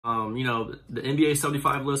You know, the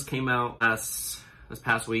NBA75 list came out this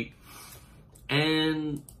past week.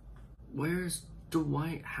 And where's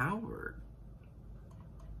Dwight Howard?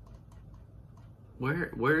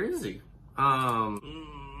 Where is he?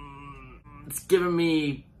 It's giving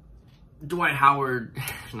me Dwight Howard.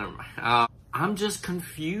 Never mind. I'm just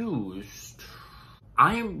confused.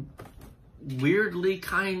 I am weirdly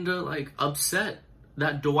kind of like upset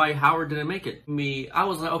that Dwight Howard didn't make it. I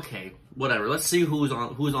was like, okay, whatever. Let's see who's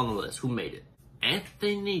on the list. Who made it?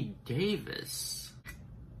 Anthony Davis.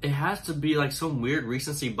 It has to be like some weird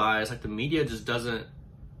recency bias. Like the media just doesn't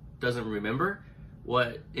remember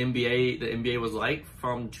what the NBA was like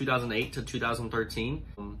from 2008 to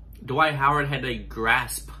 2013. Dwight Howard had a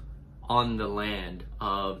grasp on the land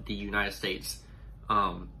of the United States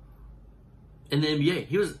in the NBA.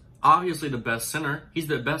 He was obviously the best center. He's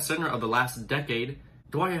the best center of the last decade.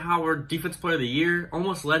 Dwight Howard, Defensive Player of the Year,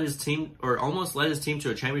 almost led his team to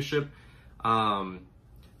a championship. You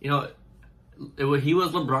know, he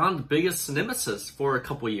was LeBron's biggest nemesis for a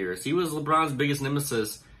couple years. He was LeBron's biggest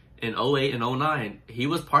nemesis in 08 and 09. He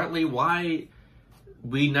was partly why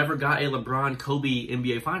we never got a LeBron-Kobe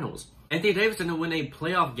NBA Finals. Anthony Davis didn't win a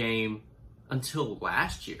playoff game until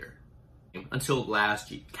last year.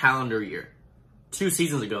 Calendar year. 2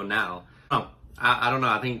 seasons ago now. I don't know.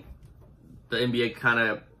 I think the NBA kind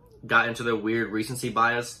of got into the weird recency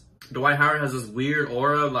bias. Dwight Howard has this weird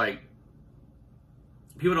aura, like,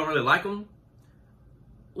 people don't really like him.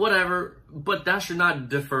 Whatever. But that should not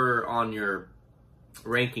differ on your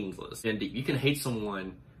rankings list. And you can hate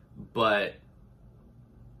someone, but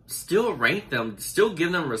still rank them, still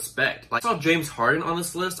give them respect. Like, I saw James Harden on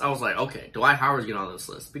this list. I was like, okay, Dwight Howard's getting on this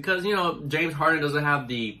list. Because, you know, James Harden doesn't have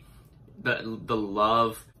the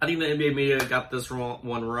love. I think the NBA media got this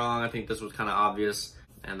one wrong. I think this was kind of obvious.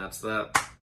 And that's that.